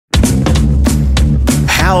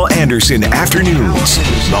Al Anderson Afternoons,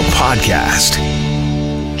 the podcast.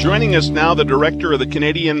 Joining us now, the director of the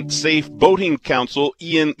Canadian Safe Boating Council,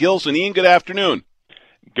 Ian Gilson. Ian, good afternoon.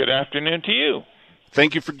 Good afternoon to you.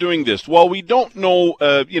 Thank you for doing this. Well, we don't know,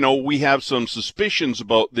 we have some suspicions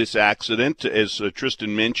about this accident. As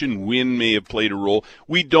Tristan mentioned, wind may have played a role.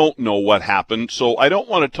 We don't know what happened, so I don't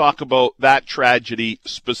want to talk about that tragedy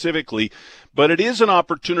specifically, but it is an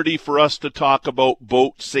opportunity for us to talk about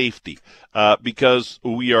boat safety because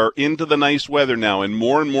we are into the nice weather now, and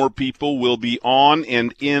more people will be on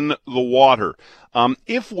and in the water.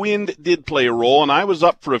 If wind did play a role, and I was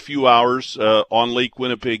up for a few hours on Lake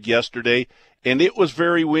Winnipeg yesterday, and it was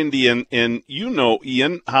very windy, and you know,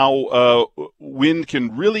 Ian, how wind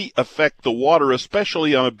can really affect the water,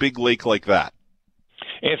 especially on a big lake like that.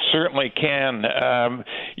 It certainly can.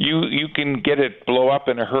 You can get it blow up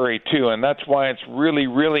in a hurry, too, and that's why it's really,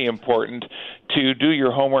 really important to do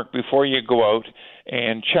your homework before you go out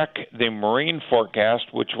and check the marine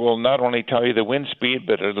forecast, which will not only tell you the wind speed,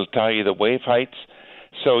 but it'll tell you the wave heights,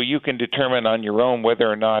 so you can determine on your own whether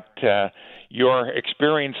or not your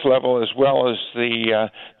experience level as well as the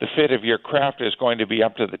fit of your craft is going to be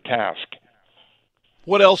up to the task.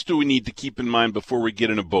 What else do we need to keep in mind before we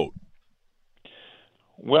get in a boat?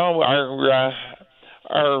 Well,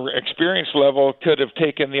 our experience level could have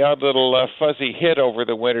taken the odd little fuzzy hit over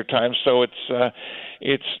the wintertime, so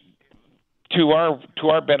it's to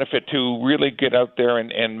our benefit to really get out there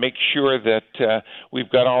and make sure that we've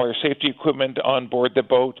got all our safety equipment on board the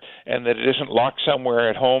boat and that it isn't locked somewhere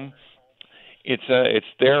at home. It's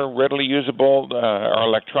there, readily usable. Our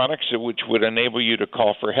electronics, which would enable you to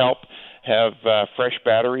call for help, have fresh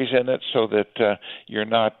batteries in it so that you're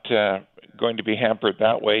not going to be hampered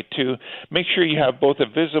that way. To make sure you have both a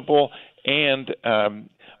visible and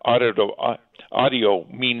audio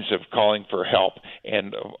means of calling for help,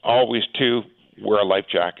 and always to wear a life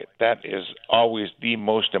jacket. That is always the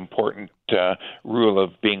most important rule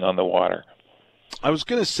of being on the water. I was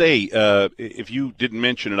going to say, if you didn't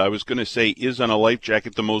mention it, I was going to say, is on a life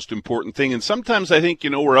jacket the most important thing? And sometimes I think,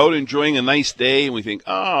 we're out enjoying a nice day and we think,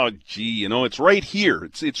 oh, gee, it's right here.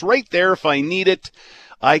 It's right there. If I need it,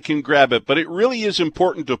 I can grab it. But it really is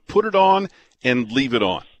important to put it on and leave it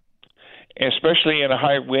on. Especially in a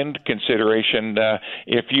high wind consideration,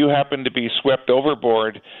 if you happen to be swept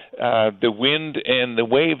overboard, the wind and the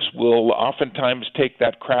waves will oftentimes take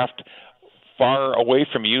that craft far away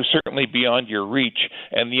from you, certainly beyond your reach,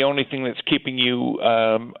 and the only thing that's keeping you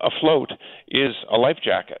afloat is a life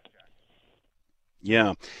jacket.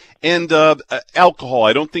 Yeah. And alcohol,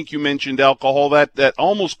 I don't think you mentioned alcohol. That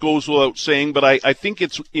almost goes without saying, but I think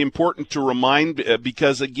it's important to remind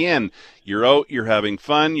because, again, you're out, you're having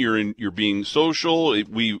fun, you're being social.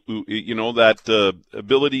 That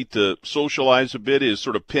ability to socialize a bit is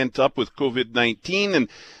sort of pent up with COVID-19, and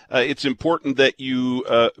it's important that you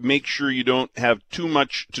make sure you don't have too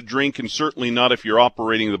much to drink, and certainly not if you're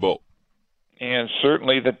operating the boat. And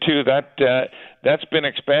certainly that's been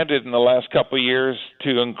expanded in the last couple of years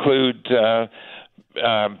to include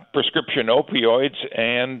prescription opioids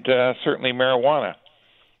and certainly marijuana.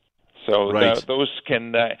 So right. Those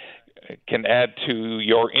can add to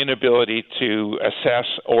your inability to assess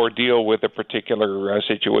or deal with a particular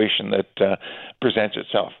situation that presents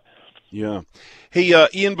itself. Yeah. Hey,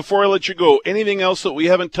 Ian, before I let you go, anything else that we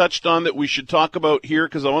haven't touched on that we should talk about here?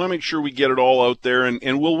 Because I want to make sure we get it all out there,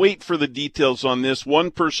 and we'll wait for the details on this.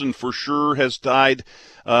 One person for sure has died.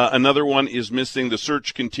 Another one is missing. The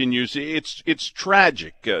search continues. It's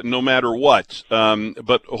tragic, no matter what.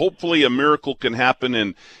 But hopefully a miracle can happen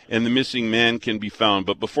and the missing man can be found.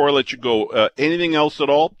 But before I let you go, anything else at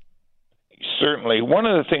all? Certainly. One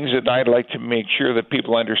of the things that I'd like to make sure that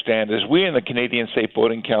people understand is we in the Canadian Safe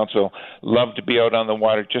Boating Council love to be out on the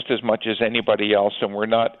water just as much as anybody else, and we're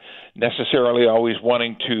not necessarily always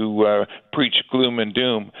wanting to preach gloom and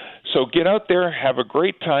doom. So get out there, have a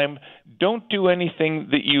great time. Don't do anything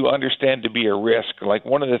that you understand to be a risk. Like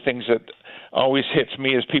one of the things that always hits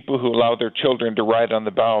me is people who allow their children to ride on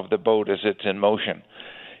the bow of the boat as it's in motion.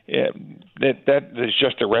 That is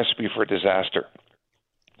just a recipe for disaster.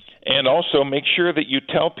 And also make sure that you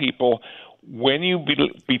tell people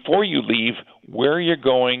before you leave where you're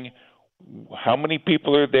going, how many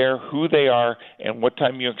people are there, who they are, and what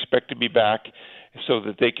time you expect to be back so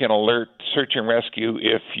that they can alert search and rescue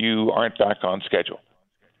if you aren't back on schedule.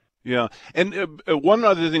 Yeah. And one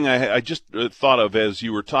other thing I just thought of as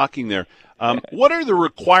you were talking there, what are the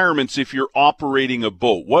requirements if you're operating a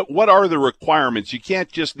boat? What are the requirements? You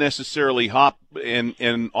can't just necessarily hop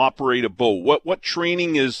and operate a boat. What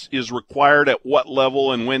training is required at what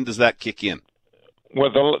level, and when does that kick in? Well,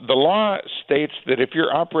 the law states that if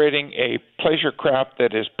you're operating a pleasure craft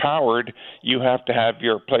that is powered, you have to have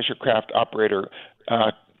your pleasure craft operator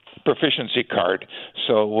proficiency card.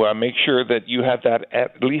 So make sure that you have that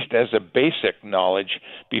at least as a basic knowledge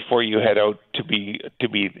before you head out to be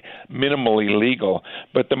minimally legal.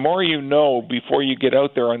 But the more you know before you get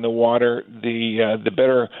out there on the water,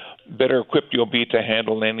 the better equipped you'll be to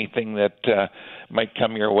handle anything that might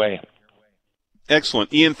come your way.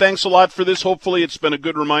 Excellent. Ian, thanks a lot for this. Hopefully it's been a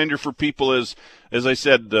good reminder for people as I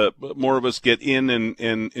said, more of us get in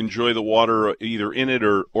and enjoy the water either in it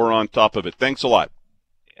or on top of it. Thanks a lot.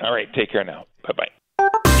 All right. Take care now. Bye-bye.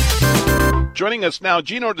 Joining us now,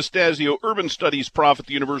 Gino D'Astasio, Urban Studies Prof at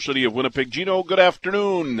the University of Winnipeg. Gino, good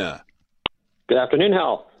afternoon. Good afternoon,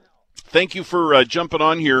 Hal. Thank you for jumping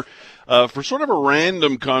on here for sort of a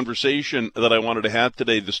random conversation that I wanted to have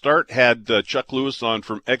today. The Start had Chuck Lewis on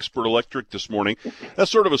from Expert Electric this morning. That's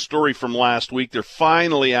sort of a story from last week. They're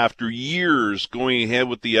finally, after years, going ahead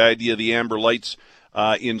with the idea of the amber lights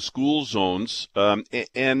in school zones.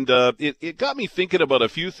 It got me thinking about a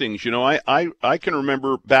few things. You know, I can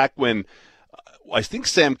remember back when I think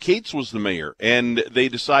Sam Cates was the mayor, and they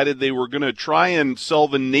decided they were going to try and sell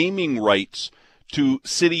the naming rights to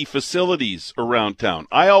city facilities around town.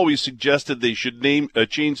 I always suggested they should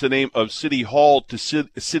change the name of City Hall to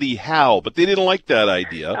City Hall, but they didn't like that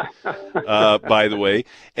idea, by the way.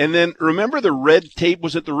 And then remember the red tape,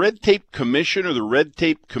 was it the Red Tape Commission or the Red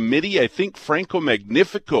Tape Committee? I think Franco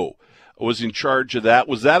Magnifico was in charge of that.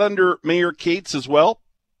 Was that under Mayor Cates as well?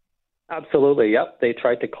 Absolutely, yep. They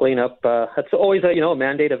tried to clean up, that's always a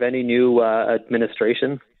mandate of any new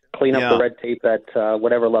administration, clean up the red tape at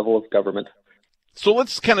whatever level of government. So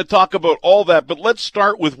let's kind of talk about all that, but let's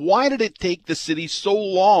start with why did it take the city so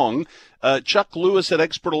long? Chuck Lewis at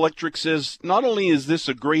Expert Electric says, not only is this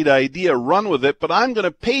a great idea, run with it, but I'm going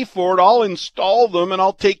to pay for it. I'll install them and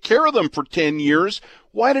I'll take care of them for 10 years.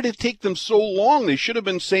 Why did it take them so long? They should have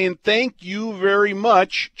been saying, thank you very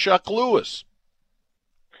much, Chuck Lewis.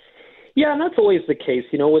 Yeah, and that's always the case.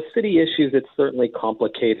 You know, with city issues, it's certainly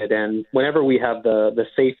complicated. And whenever we have the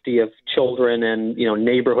safety of children and,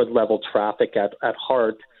 neighborhood level traffic at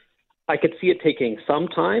heart, I could see it taking some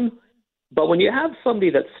time. But when you have somebody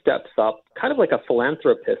that steps up, kind of like a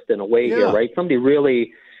philanthropist in a way here, right? Somebody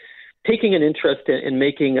really taking an interest in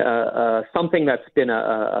making something that's been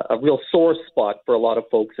a real sore spot for a lot of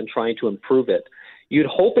folks and trying to improve it. You'd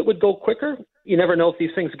hope it would go quicker. You never know if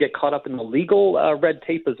these things get caught up in the legal red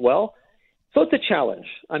tape as well. So it's a challenge.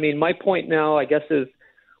 I mean, my point now, I guess, is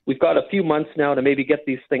we've got a few months now to maybe get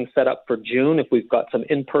these things set up for June. If we've got some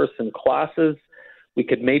in-person classes, we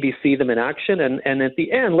could maybe see them in action. And at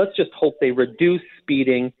the end, let's just hope they reduce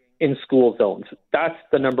speeding in school zones. That's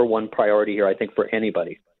the number one priority here, I think, for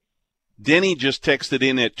anybody. Denny just texted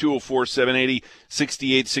in at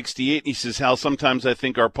 204-780-6868. He says, Hal, sometimes I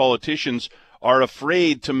think our politicians are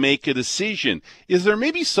afraid to make a decision. Is there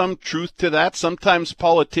maybe some truth to that? Sometimes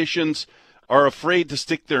politicians are afraid to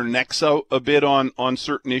stick their necks out a bit on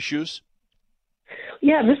certain issues?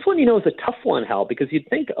 Yeah, and this one, is a tough one, Hal, because you'd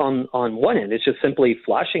think on one end, it's just simply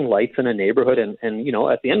flashing lights in a neighborhood and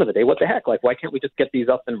at the end of the day, what the heck? Like, why can't we just get these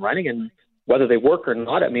up and running? And whether they work or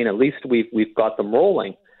not, I mean, at least we've got them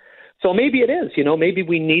rolling. So maybe it is, maybe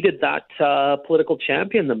we needed that political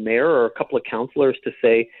champion, the mayor or a couple of councillors to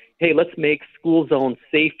say, hey, let's make school zone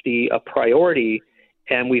safety a priority.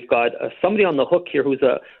 And we've got somebody on the hook here who's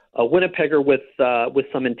a Winnipegger with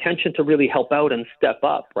some intention to really help out and step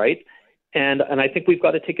up, right? And I think we've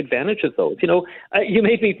got to take advantage of those. You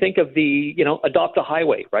made me think of the, adopt a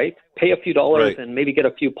highway, right? Pay a few dollars and maybe get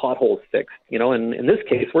a few potholes fixed. And in this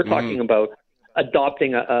case, we're talking about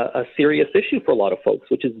adopting a serious issue for a lot of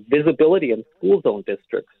folks, which is visibility in school zone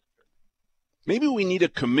districts. Maybe we need a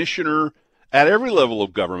commissioner at every level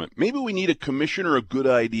of government. Maybe we need a commissioner of good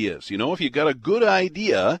ideas. If you got a good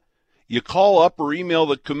idea, you call up or email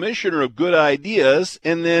the commissioner of good ideas,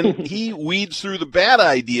 and then he weeds through the bad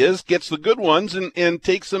ideas, gets the good ones, and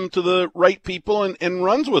takes them to the right people and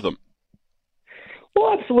runs with them.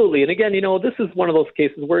 Well, absolutely. And again, this is one of those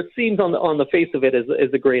cases where it seems on the face of it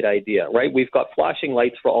is a great idea, right? We've got flashing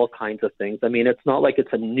lights for all kinds of things. I mean, it's not like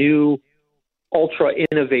it's a new, ultra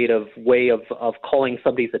innovative way of calling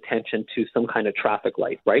somebody's attention to some kind of traffic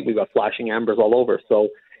light, right? We've got flashing ambers all over. So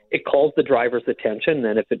it calls the driver's attention.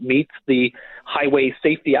 And if it meets the Highway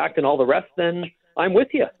Safety Act and all the rest, then I'm with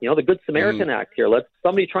you. The Good Samaritan Act here. Let's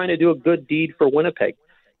somebody trying to do a good deed for Winnipeg.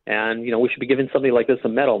 And, we should be giving somebody like this a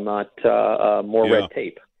medal, not more red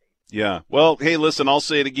tape. Yeah. Well, hey, listen, I'll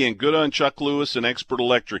say it again. Good on Chuck Lewis and Expert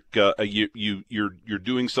Electric. You're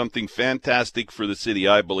doing something fantastic for the city,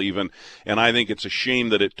 I believe, and I think it's a shame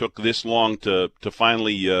that it took this long to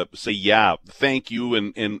finally say, yeah, thank you,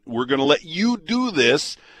 and we're going to let you do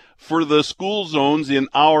this for the school zones in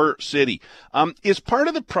our city. Is part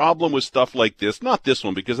of the problem with stuff like this, not this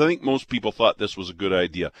one, because I think most people thought this was a good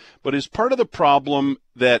idea, but is part of the problem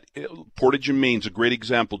that Portage and Main's a great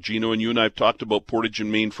example, Gino, and you and I have talked about Portage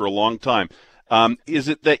and Main for a long time. Is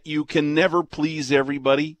it that you can never please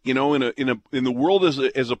everybody? You know, in the world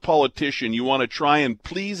as a politician, you want to try and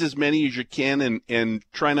please as many as you can and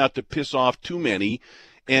try not to piss off too many.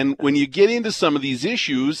 And when you get into some of these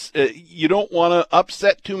issues, you don't want to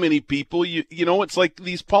upset too many people. You know, it's like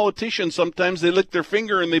these politicians, sometimes they lick their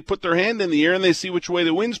finger and they put their hand in the air and they see which way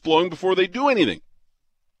the wind's blowing before they do anything.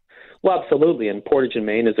 Well, absolutely. And Portage and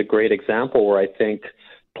Main is a great example where I think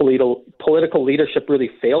political leadership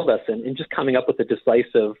really failed us in just coming up with a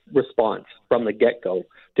decisive response from the get-go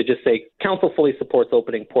to just say, council fully supports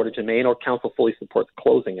opening Portage and Main or council fully supports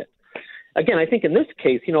closing it. Again, I think in this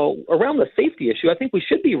case, you know, around the safety issue, I think we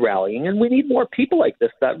should be rallying, and we need more people like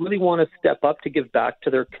this that really want to step up to give back to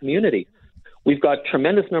their community. We've got a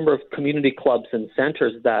tremendous number of community clubs and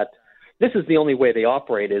centers that this is the only way they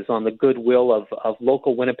operate is on the goodwill of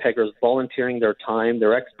local Winnipeggers volunteering their time,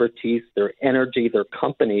 their expertise, their energy, their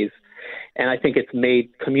companies, and I think it's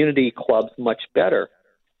made community clubs much better.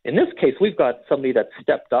 In this case, we've got somebody that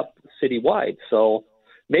stepped up citywide, so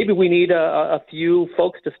maybe we need a few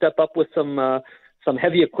folks to step up with some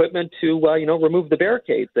heavy equipment to remove the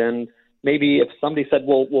barricades. And maybe if somebody said,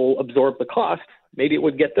 "Well, we'll absorb the cost," maybe it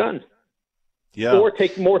would get done. Yeah. Or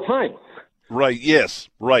take more time. Right. Yes.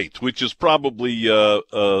 Right. Which is probably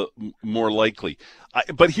more likely.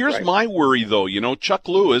 But here's Right. my worry, though. You know, Chuck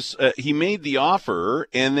Lewis, he made the offer,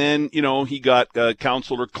 and then he got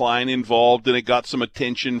Councillor Klein involved, and it got some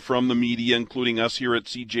attention from the media, including us here at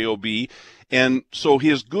CJOB. And so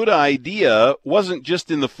his good idea wasn't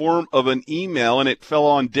just in the form of an email, and it fell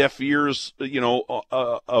on deaf ears,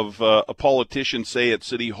 of a politician, say at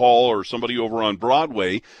City Hall or somebody over on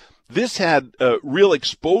Broadway. This had real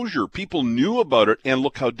exposure. People knew about it, and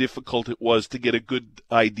look how difficult it was to get a good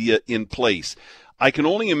idea in place. I can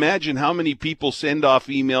only imagine how many people send off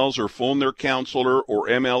emails or phone their councillor or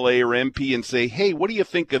MLA or MP and say, "Hey, what do you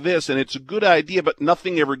think of this?" And it's a good idea, but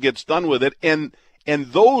nothing ever gets done with it. And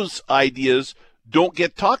those ideas don't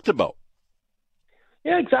get talked about.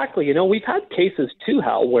 Yeah, exactly. You know, we've had cases too,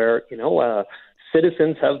 Hal, where,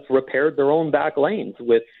 citizens have repaired their own back lanes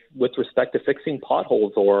with respect to fixing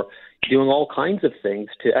potholes or doing all kinds of things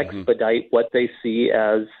to expedite what they see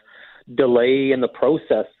as delay in the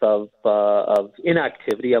process of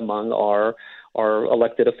inactivity among our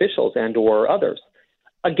elected officials and or others.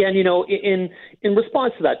 Again, in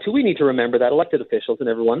response to that, too, we need to remember that elected officials and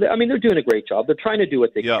everyone, I mean, they're doing a great job. They're trying to do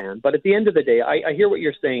what they can. But at the end of the day, I hear what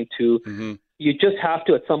you're saying, too. Mm-hmm. You just have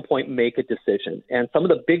to, at some point, make a decision. And some of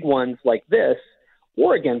the big ones like this,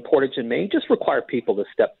 or again, Portage and Main, just require people to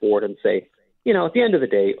step forward and say, at the end of the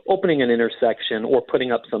day, opening an intersection or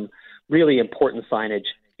putting up some really important signage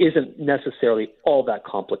isn't necessarily all that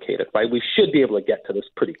complicated, right? We should be able to get to this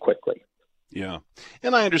pretty quickly. Yeah.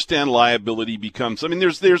 And I understand liability becomes,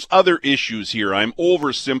 there's other issues here. I'm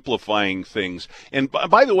oversimplifying things. And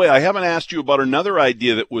by the way, I haven't asked you about another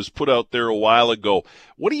idea that was put out there a while ago.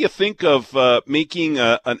 What do you think of making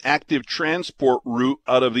an active transport route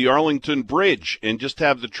out of the Arlington Bridge and just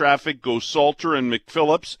have the traffic go Salter and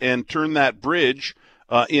McPhillips and turn that bridge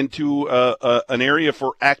into an area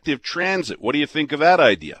for active transit? What do you think of that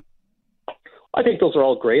idea? I think those are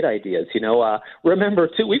all great ideas. Remember,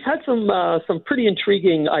 too, we've had some pretty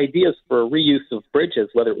intriguing ideas for reuse of bridges,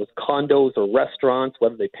 whether it was condos or restaurants,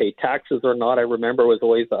 whether they pay taxes or not. I remember was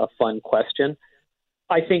always a fun question.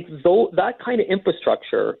 I think that kind of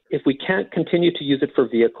infrastructure, if we can't continue to use it for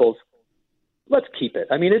vehicles, let's keep it.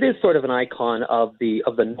 I mean, it is sort of an icon of the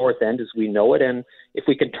North End as we know it, and if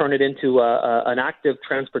we can turn it into an active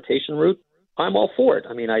transportation route, I'm all for it.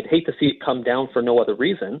 I mean, I'd hate to see it come down for no other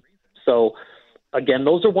reason. So, again,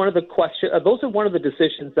 those are one of the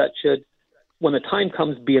decisions that should, when the time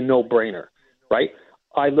comes, be a no-brainer, right?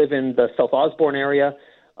 I live in the South Osborne area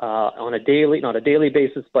on a daily, not a daily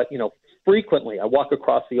basis, but frequently I walk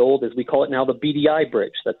across the old, as we call it now, the BDI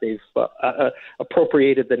bridge that they've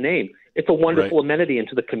appropriated the name. It's a wonderful amenity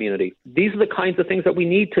into the community. These are the kinds of things that we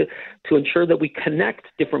need to ensure that we connect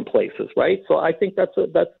different places, right? So I think that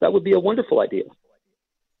would be a wonderful idea.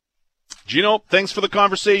 Gino, thanks for the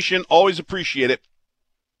conversation. Always appreciate it.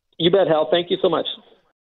 You bet, Hal. Thank you so much.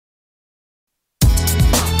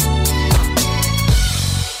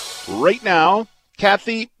 Right now,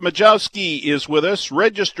 Kathy Majowski is with us,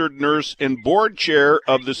 registered nurse and board chair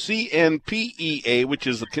of the CNPEA, which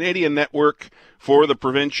is the Canadian Network for the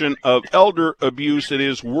Prevention of Elder Abuse. It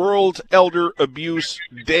is World Elder Abuse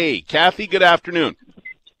Day. Kathy, good afternoon.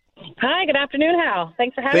 Hi, good afternoon, Hal.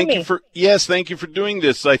 Thanks for having me. Thank you for doing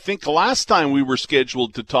this. I think the last time we were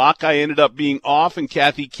scheduled to talk, I ended up being off, and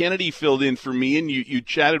Kathy Kennedy filled in for me, and you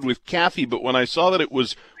chatted with Kathy. But when I saw that it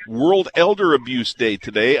was World Elder Abuse Day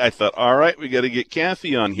today, I thought, all right, we got to get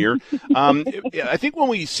Kathy on here. I think when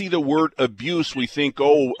we see the word abuse, we think,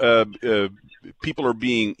 people are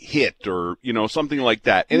being hit or, something like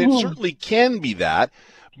that. And it certainly can be that,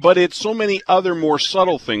 but it's so many other more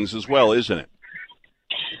subtle things as well, isn't it?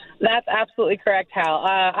 That's absolutely correct, Hal.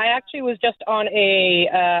 I actually was just on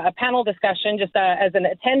a panel discussion just as an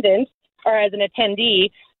attendant or as an attendee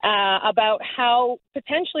about how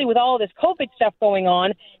potentially with all of this COVID stuff going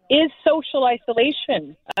on, is social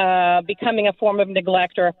isolation becoming a form of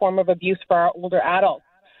neglect or a form of abuse for our older adults?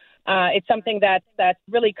 It's something that's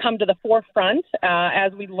really come to the forefront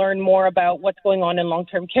as we learn more about what's going on in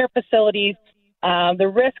long-term care facilities,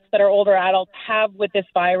 the risks that our older adults have with this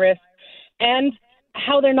virus, and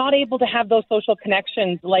how they're not able to have those social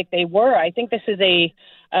connections like they were. I think this is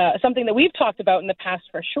something that we've talked about in the past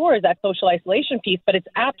for sure, is that social isolation piece, but it's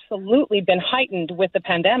absolutely been heightened with the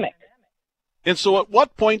pandemic. And so at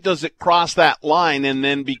what point does it cross that line and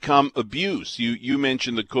then become abuse? You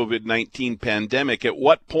mentioned the COVID-19 pandemic. At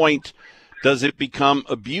what point does it become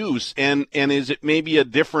abuse? And is it maybe a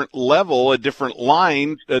different level, a different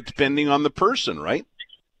line, depending on the person, right?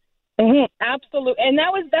 Mm-hmm, absolutely. And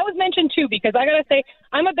that was mentioned too, because I got to say,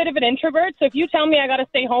 I'm a bit of an introvert. So if you tell me I got to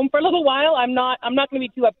stay home for a little while, I'm not going to be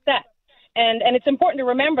too upset. And it's important to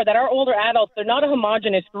remember that our older adults, they're not a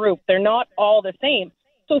homogenous group. They're not all the same.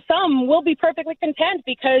 So some will be perfectly content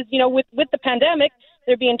because, with the pandemic,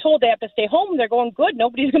 they're being told they have to stay home. They're going, good,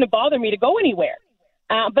 nobody's going to bother me to go anywhere.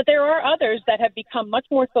 But there are others that have become much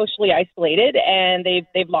more socially isolated, and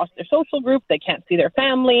they've lost their social group. They can't see their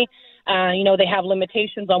family. They have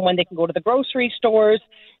limitations on when they can go to the grocery stores.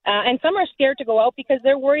 And some are scared to go out because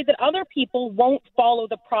they're worried that other people won't follow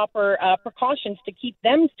the proper precautions to keep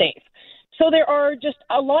them safe. So there are just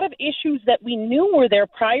a lot of issues that we knew were there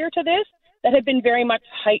prior to this that have been very much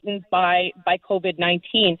heightened by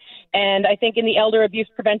COVID-19. And I think in the elder abuse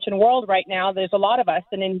prevention world right now, there's a lot of us,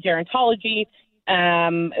 and in gerontology,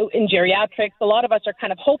 in geriatrics, a lot of us are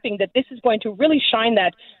kind of hoping that this is going to really shine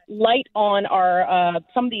that light on our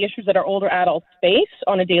some of the issues that our older adults face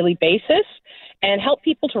on a daily basis and help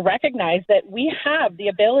people to recognize that we have the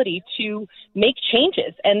ability to make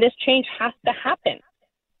changes, and this change has to happen.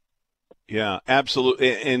 Yeah,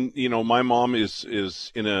 absolutely. And, my mom is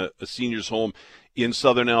in a senior's home in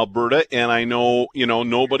southern Alberta, and I know,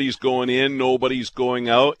 nobody's going in, nobody's going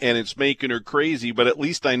out, and it's making her crazy, but at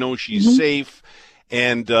least I know she's safe.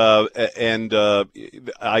 And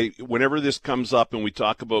whenever this comes up and we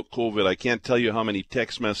talk about COVID, I can't tell you how many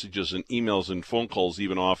text messages and emails and phone calls,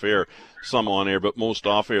 even off air, some on air, but most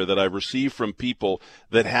off air, that I've received from people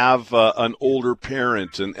that have an older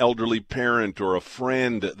parent, an elderly parent, or a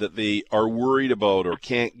friend that they are worried about or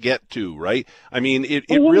can't get to, right? I mean, it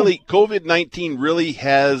really, COVID-19 really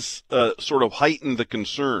has sort of heightened the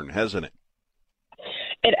concern, hasn't it?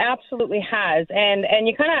 It absolutely has. And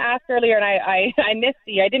you kind of asked earlier, and I missed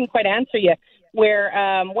I didn't quite answer you, where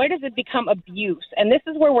does it become abuse? And this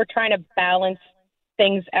is where we're trying to balance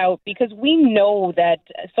things out, because we know that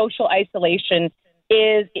social isolation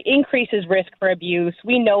increases risk for abuse.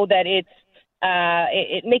 We know that it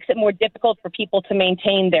makes it more difficult for people to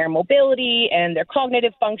maintain their mobility and their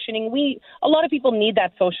cognitive functioning. A lot of people need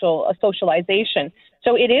that socialization.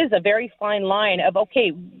 So it is a very fine line of,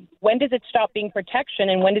 okay, when does it stop being protection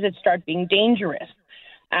and when does it start being dangerous?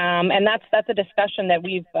 And that's a discussion that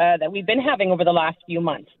we've been having over the last few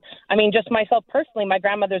months. I mean, just myself personally, my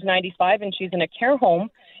grandmother's 95 and she's in a care home,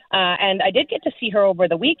 and I did get to see her over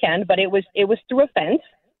the weekend, but it was through a fence.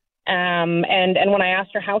 And when I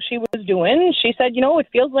asked her how she was doing, she said, it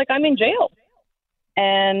feels like I'm in jail.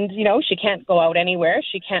 And, she can't go out anywhere.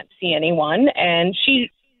 She can't see anyone. And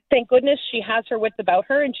thank goodness she has her wits about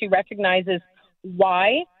her, and she recognizes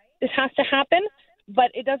why this has to happen,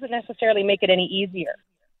 but it doesn't necessarily make it any easier.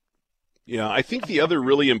 Yeah, I think the other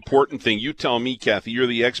really important thing, you tell me, Kathy, you're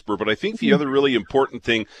the expert, but I think the other really important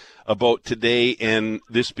thing about today and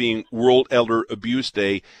this being World Elder Abuse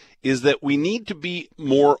Day is that we need to be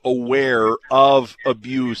more aware of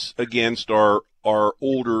abuse against our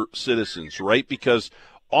older citizens, right? Because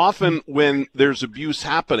often when there's abuse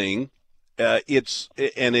happening,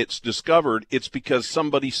 it's discovered, it's because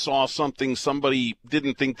somebody saw something, somebody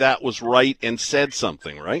didn't think that was right and said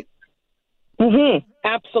something, right?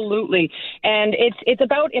 Absolutely. And it's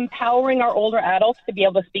about empowering our older adults to be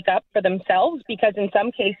able to speak up for themselves, because in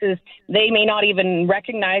some cases they may not even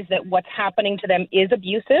recognize that what's happening to them is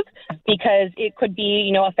abusive, because it could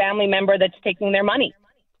be, a family member that's taking their money,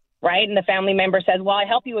 right? And the family member says, well, I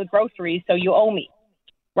help you with groceries, so you owe me,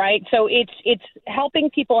 right? So it's helping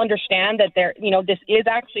people understand that this is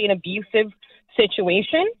actually an abusive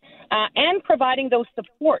situation, and providing those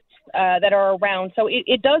supports that are around. So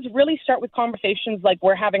it does really start with conversations like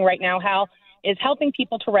we're having right now, Hal, is helping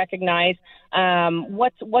people to recognize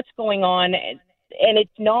what's going on and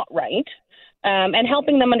it's not right, and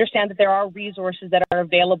helping them understand that there are resources that are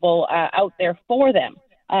available out there for them.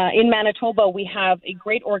 In Manitoba, we have a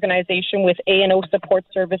great organization with A&O Support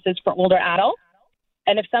Services for older adults.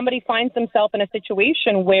 And if somebody finds themselves in a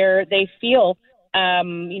situation where they feel,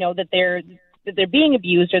 that they're being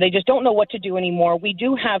abused or they just don't know what to do anymore, we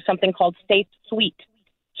do have something called Safe Suite.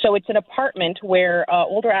 So it's an apartment where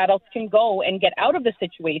older adults can go and get out of the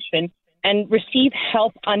situation and receive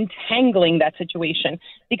help untangling that situation.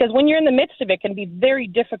 Because when you're in the midst of it, it can be very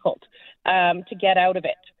difficult to get out of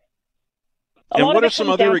it. And what are some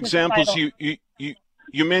other examples you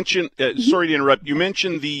mentioned? Sorry to interrupt. You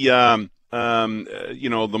mentioned the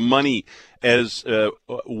the money as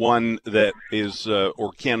one that is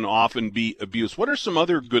or can often be abused. What are some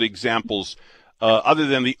other good examples, other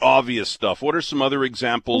than the obvious stuff? What are some other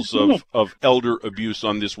examples of elder abuse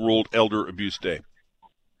on this World Elder Abuse Day?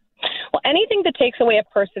 Well, anything that takes away a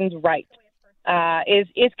person's rights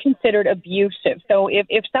is considered abusive. So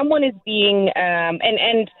if someone is being,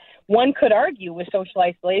 and one could argue with social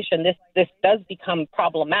isolation, this does become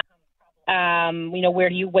problematic. Where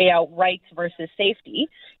do you weigh out rights versus safety?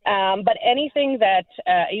 But anything that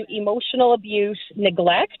emotional abuse,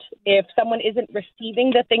 neglect, if someone isn't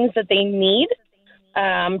receiving the things that they need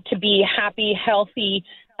to be happy, healthy,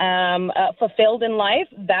 fulfilled in life,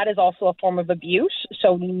 that is also a form of abuse.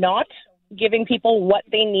 So not giving people what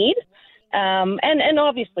they need. And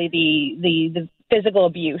obviously the physical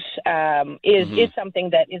abuse is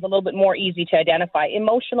something that is a little bit more easy to identify.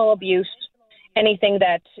 Emotional abuse, anything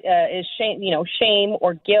that is shame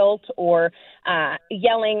or guilt or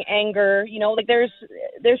yelling, anger,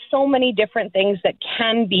 there's so many different things that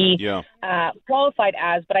can be qualified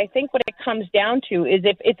as. But I think what it comes down to is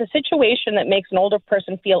if it's a situation that makes an older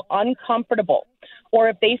person feel uncomfortable, or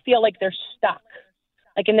if they feel like they're stuck,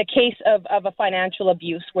 like in the case of a financial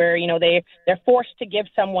abuse where, they're forced to give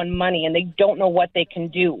someone money and they don't know what they can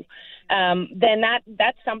do, then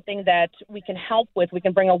that's something that we can help with, we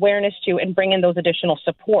can bring awareness to and bring in those additional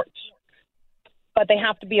supports. But they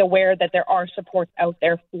have to be aware that there are supports out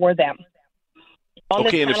there for them.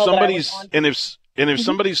 Okay, and if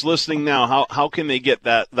somebody's listening now, how can they get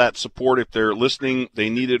that support if they're listening, they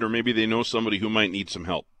need it, or maybe they know somebody who might need some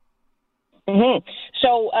help?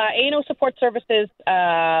 So A&O Support Services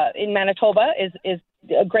in Manitoba is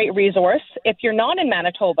a great resource. If you're not in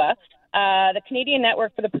Manitoba, the Canadian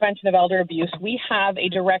Network for the Prevention of Elder Abuse, we have a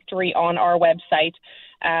directory on our website.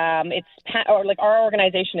 Our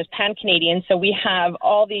organization is pan-Canadian, so we have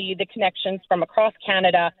all the connections from across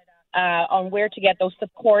Canada on where to get those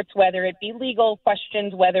supports, whether it be legal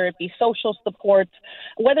questions, whether it be social supports,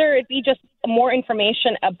 whether it be just more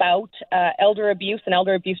information about elder abuse and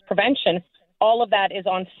elder abuse prevention. All of that is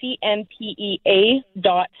on cnpea.ca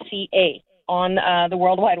on the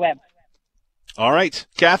World Wide Web. All right.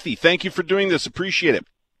 Kathy, thank you for doing this. Appreciate it.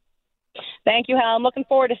 Thank you, Hal. I'm looking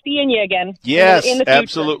forward to seeing you again. Yes, in the future.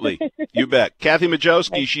 Absolutely. You bet. Kathy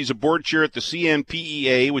Majowski, she's a board chair at the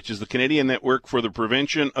CNPEA, which is the Canadian Network for the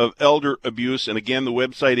Prevention of Elder Abuse. And again, the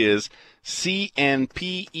website is cnpea.ca.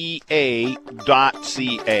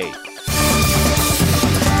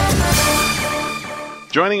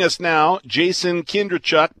 Joining us now, Jason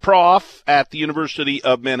Kindrachuk, Prof. at the University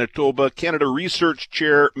of Manitoba, Canada Research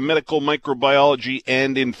Chair, Medical Microbiology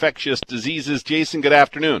and Infectious Diseases. Jason, good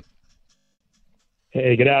afternoon.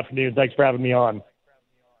 Hey, good afternoon. Thanks for having me on.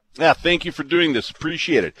 Yeah, thank you for doing this.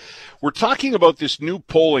 Appreciate it. We're talking about this new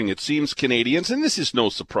polling, it seems Canadians, and this is no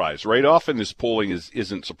surprise, right? Often this polling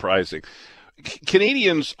isn't surprising.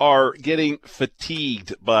 Canadians are getting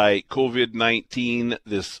fatigued by COVID-19,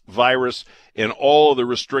 this virus, and all of the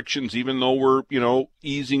restrictions, even though we're,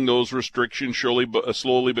 easing those restrictions slowly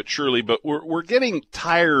but surely, but we're getting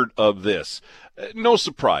tired of this. No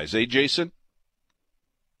surprise, Jason?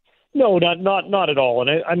 No, not at all.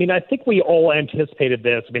 And I think we all anticipated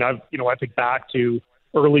this. I think back to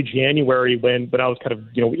early January when I was kind of,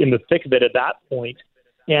 in the thick of it at that point.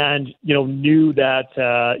 And, knew that,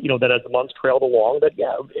 that as the months trailed along, that,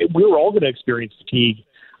 we were all going to experience fatigue.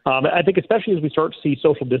 I think especially as we start to see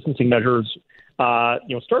social distancing measures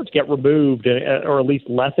start to get removed or at least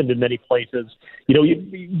lessened in many places,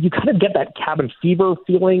 you kind of get that cabin fever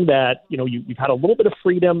feeling that, you've had a little bit of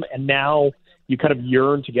freedom and now you kind of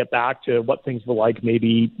yearn to get back to what things were like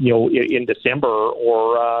maybe, in December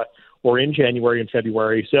or in January and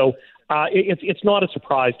February. So it's not a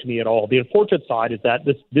surprise to me at all. The unfortunate side is that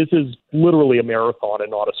this is literally a marathon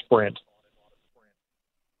and not a sprint.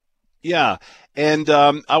 Yeah, and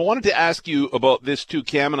I wanted to ask you about this too.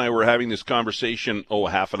 Cam and I were having this conversation,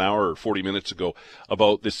 half an hour or 40 minutes ago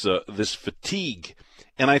about this fatigue.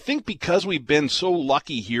 And I think because we've been so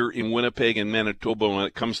lucky here in Winnipeg and Manitoba when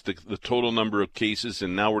it comes to the total number of cases,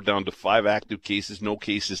 and now we're down to 5 active cases, no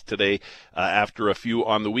cases today after a few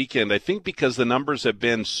on the weekend. I think because the numbers have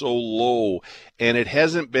been so low and it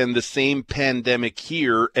hasn't been the same pandemic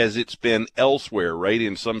here as it's been elsewhere, right,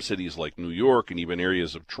 in some cities like New York and even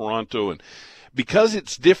areas of Toronto. And because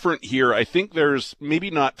it's different here, I think there's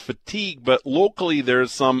maybe not fatigue, but locally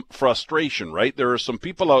there's some frustration, right? There are some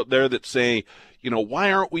people out there that say,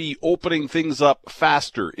 why aren't we opening things up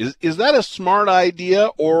faster? Is that a smart idea,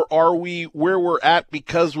 or are we where we're at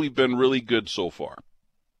because we've been really good so far?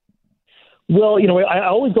 Well, I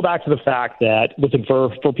always go back to the fact that, listen, for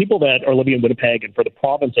people that are living in Winnipeg and for the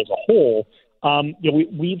province as a whole,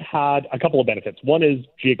 we've had a couple of benefits. One is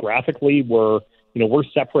geographically, we're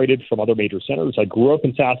separated from other major centers. I grew up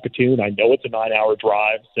in Saskatoon. I know it's a 9-hour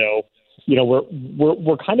drive, so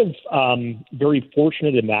we're kind of very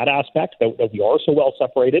fortunate in that aspect that we are so well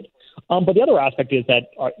separated. But the other aspect is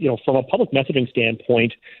that from a public messaging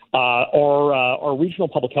standpoint, our regional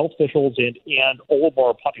public health officials and all of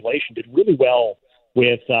our population did really well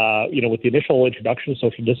with the initial introduction of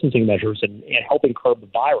social distancing measures and helping curb the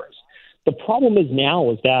virus. The problem is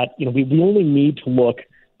now is that we only need to look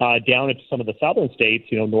down into some of the southern states,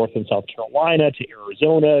 North and South Carolina, to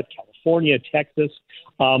Arizona, California, Texas,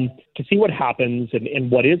 to see what happens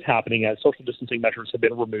and what is happening as social distancing measures have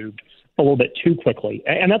been removed a little bit too quickly.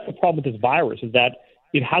 And that's the problem with this virus, is that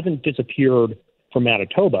it hasn't disappeared from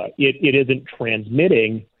Manitoba. It isn't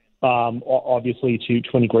transmitting, obviously, to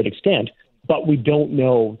any great extent, but we don't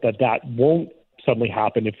know that won't suddenly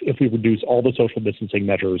happen if we reduce all the social distancing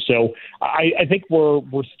measures. So I think we're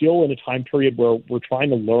still in a time period where we're trying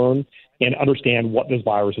to learn and understand what this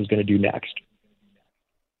virus is going to do next.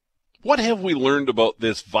 What have we learned about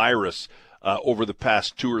this virus over the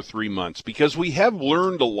past 2 or 3 months? Because we have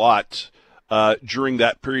learned a lot during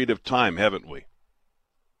that period of time, haven't we?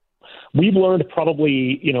 We've learned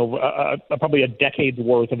probably a decade's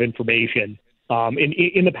worth of information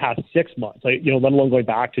in the past 6 months. Let alone going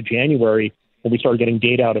back to January when we started getting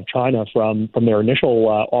data out of China from their initial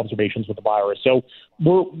observations with the virus. So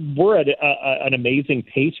we're at an amazing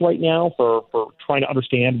pace right now for trying to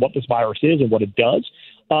understand what this virus is and what it does.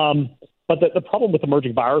 But the problem with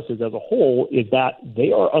emerging viruses as a whole is that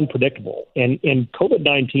they are unpredictable. And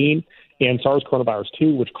COVID-19 and SARS coronavirus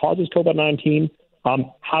 2, which causes COVID-19,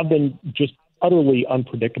 have been just utterly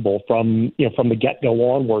unpredictable from the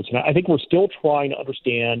get-go onwards. And I think we're still trying to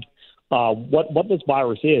understand what this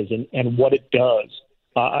virus is and what it does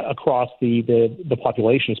across the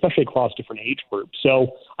population, especially across different age groups.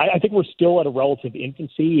 So I think we're still at a relative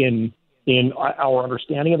infancy in our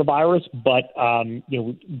understanding of the virus, but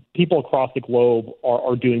people across the globe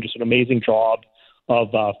are doing just an amazing job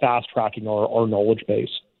of fast-tracking our knowledge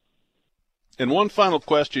base. And one final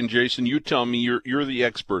question, Jason, you tell me, you're the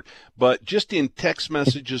expert, but just in text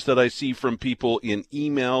messages that I see from people, in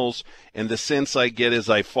emails, and the sense I get as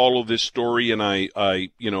I follow this story and I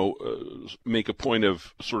make a point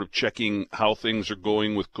of sort of checking how things are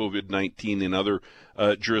going with COVID-19 in other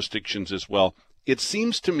jurisdictions as well, it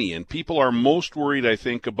seems to me, and people are most worried, I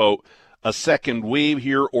think, about a second wave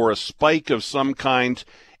here or a spike of some kind,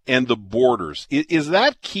 and the borders. Is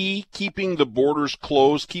that key, keeping the borders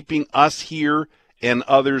closed, keeping us here and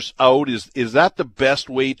others out? Is that the best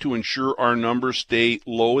way to ensure our numbers stay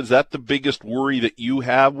low? Is that the biggest worry that you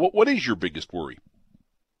have? What is your biggest worry?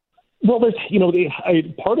 Well, there's,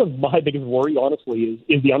 part of my biggest worry, honestly,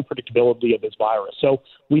 is the unpredictability of this virus. So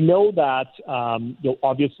we know that,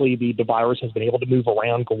 obviously the virus has been able to move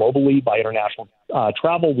around globally by international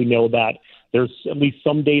travel. We know that there's at least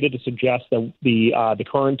some data to suggest that the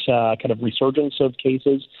current kind of resurgence of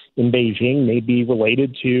cases in Beijing may be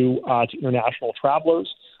related to international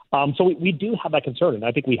travelers. So we do have that concern, and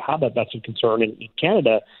I think we have that vested concern in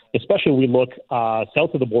Canada, especially when we look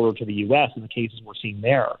south of the border to the U.S. and the cases we're seeing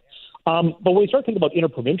there. But when we start thinking about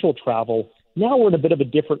interprovincial travel, now we're in a bit of a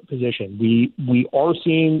different position. We are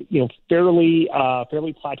seeing fairly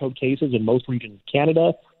plateaued cases in most regions of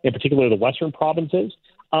Canada, in particular the western provinces.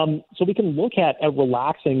 So we can look at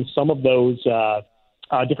relaxing some of those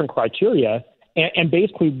different criteria and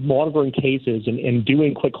basically monitoring cases and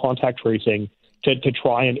doing quick contact tracing to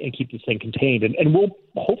try and keep this thing contained. And we'll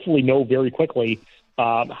hopefully know very quickly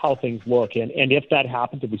how things look. And if that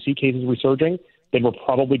happens, if we see cases resurging, then we're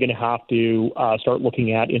probably going to have to start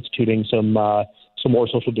looking at instituting some more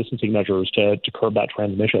social distancing measures to curb that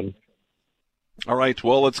transmission. All right.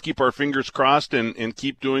 Well, let's keep our fingers crossed and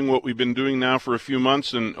keep doing what we've been doing now for a few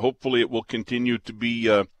months, and hopefully it will continue to be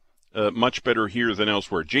much better here than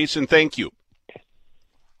elsewhere. Jason, thank you.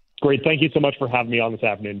 Great. Thank you so much for having me on this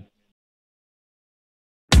afternoon.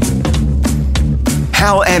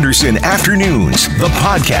 Hal Anderson Afternoons, the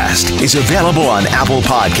podcast, is available on Apple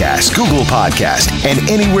Podcasts, Google Podcasts, and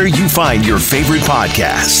anywhere you find your favorite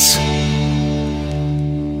podcasts.